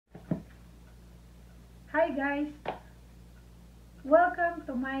Hi guys, welcome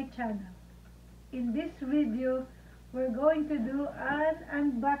to my channel. In this video, we're going to do an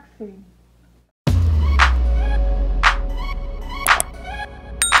unboxing.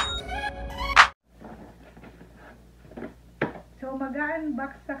 So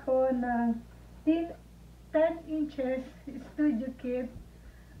mag-unbox ako ng 10 inches Studio Kit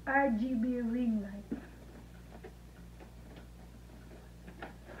RGB ring light.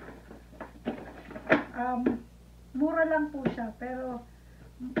 Mura lang po siya, pero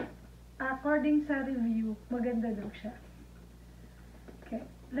according sa review, maganda daw siya. Okay,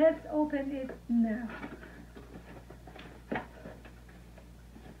 let's open it now.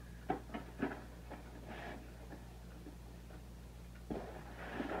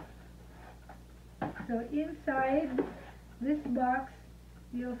 So inside this box,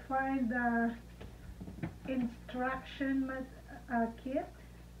 you'll find the instruction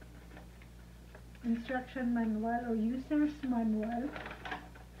manual or user's manual.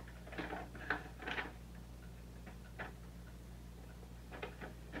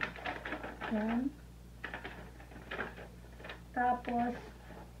 Yan. Tapos,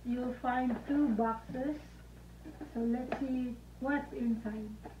 you'll find 2 boxes. So let's see what's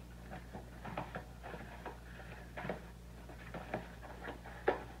inside.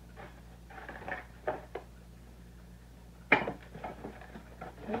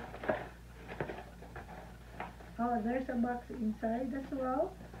 Oh, there's a box inside as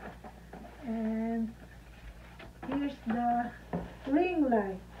well. And here's the ring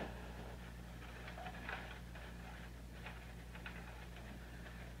light.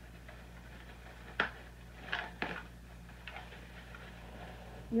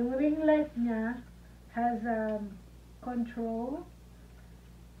 Yung ring light niya has a control.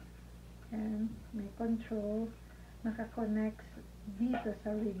 And may control naka-connect dito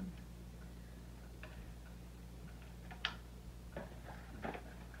sa ring.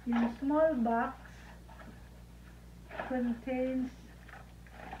 Yung small box contains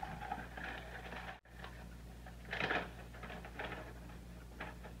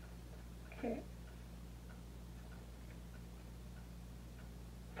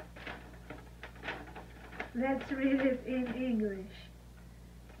let's read it in English.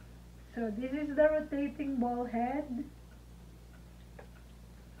 So this is the rotating ball head.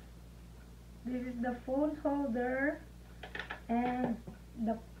 This is the phone holder and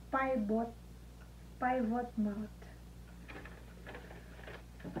the pivot mount.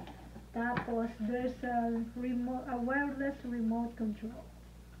 Tapos there's a wireless remote control.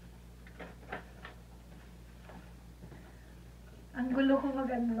 Ang gulo ko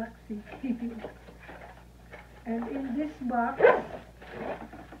mag-unboxing. And in this box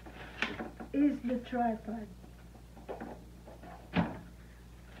is the tripod.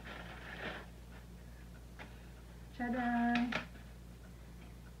 Tada!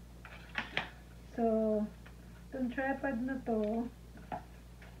 So, itong tripod na to,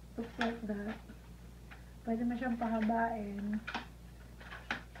 looks like that. Pwede mo siyang pahabain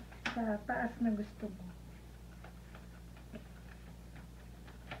sa taas na gusto mo.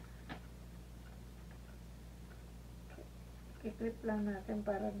 I-clip lang natin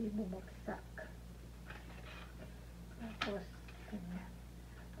para di bumagsak. Tapos, ganyan.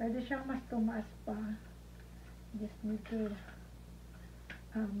 Pwede siyang mas tumaas pa. Just need to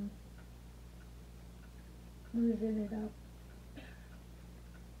loosen it up.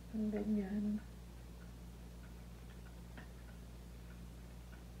 And ganyan.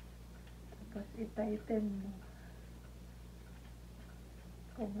 Tapos i-tighten mo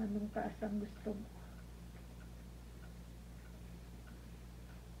kung anong taas ang gusto mo.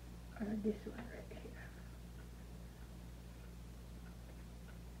 This one right here.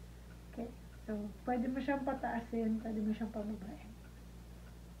 Okay, so pwede mo siyang pataasin, pwede mo siyang pababain.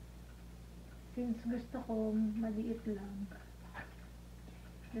 Since gusto ko maliit lang,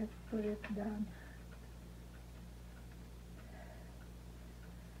 let's put it down.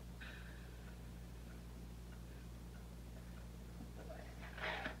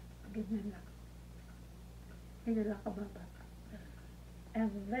 Ganyan lang. Ganyan lang kababa. And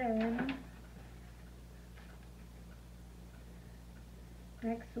then,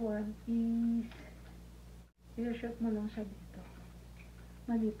 next one is, i-shoot mo lang siya dito.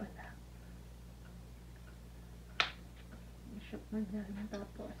 Mali pala. I-shoot mo dyan,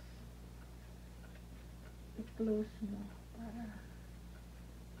 tapos, i-close mo para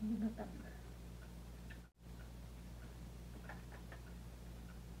hindi matanggal.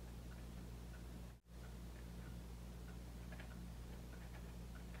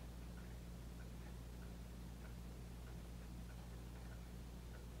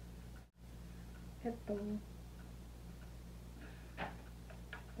 Ito.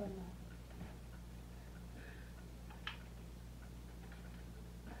 Wala.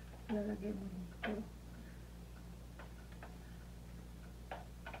 Lalagay mo dito.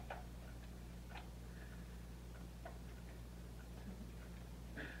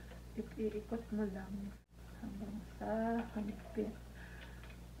 Iikot mo lang hanggang sa higpit.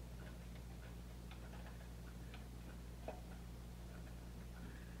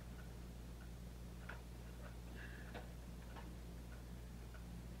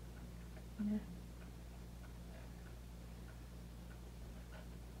 Yan.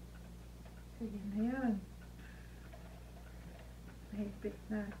 Sige na yan. Mahigpit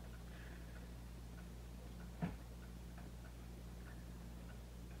na.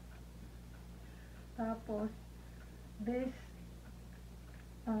 Tapos, this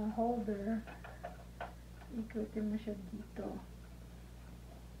holder, ikutin mo siya dito.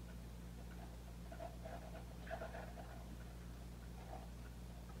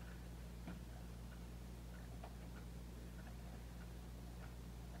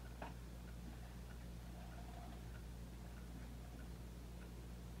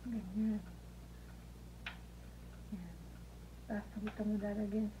 Ganyan. Yan. Tapos dito mo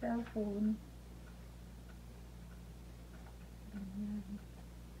lalagyan cellphone. Ganyan.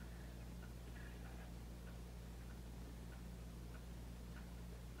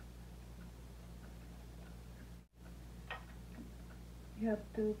 You have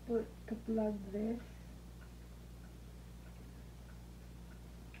to plug this.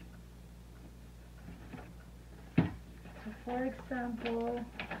 So for example,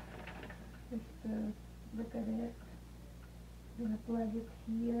 just look at it. I'm gonna plug it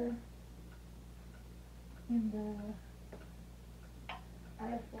here in the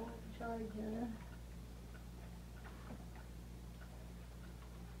iPhone charger.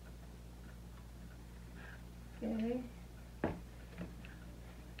 Okay.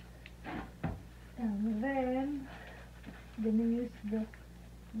 And then gonna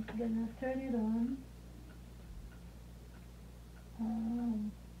turn it on.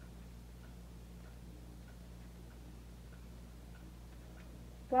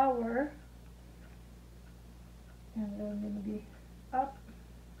 Power, and then gonna be up.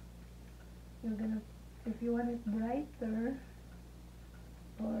 You're gonna, if you want it brighter,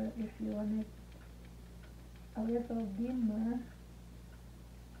 or if you want it a little dimmer,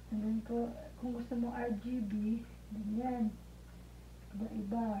 and then kung gusto mo RGB, ganyan,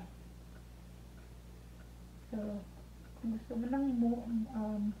 iba-iba. So, kung gusto mo ng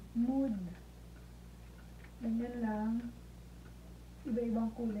mood, ganyan lang, iba-ibang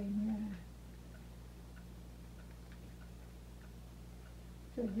kulay niya.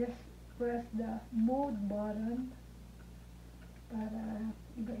 So, just press the mode button para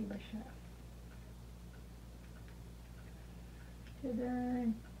iba-iba siya. So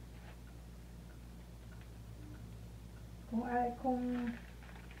then, kung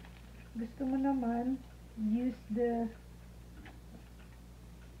gusto mo naman, use the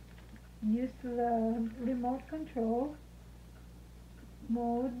remote control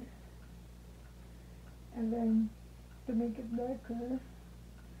mode, and then to make it darker,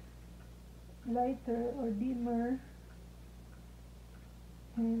 lighter or dimmer,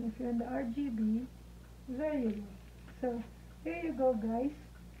 and if you're in the RGB, there you go. So here you go, guys.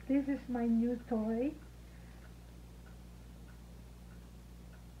 This is my new toy.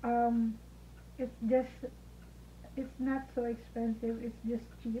 It's not so expensive, it's just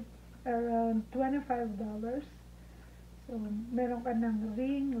cheap, around $25. So, meron ka ng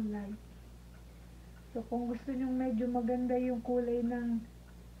ring light. So, kung gusto nyong medyo maganda yung kulay ng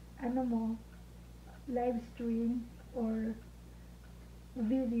live stream or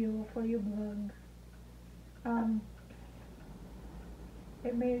video for your vlog,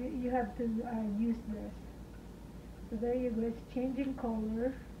 you have to use this. So there you go, it's changing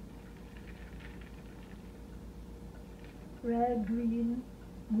color. Red, green,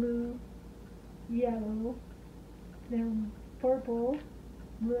 blue, yellow, then purple,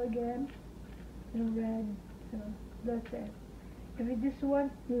 blue again, and red. So that's it. If you just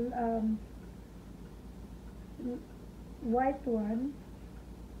want white one,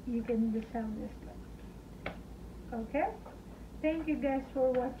 you can just have this one. Okay? Thank you guys for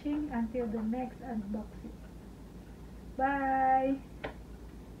watching. Until the next unboxing. Bye!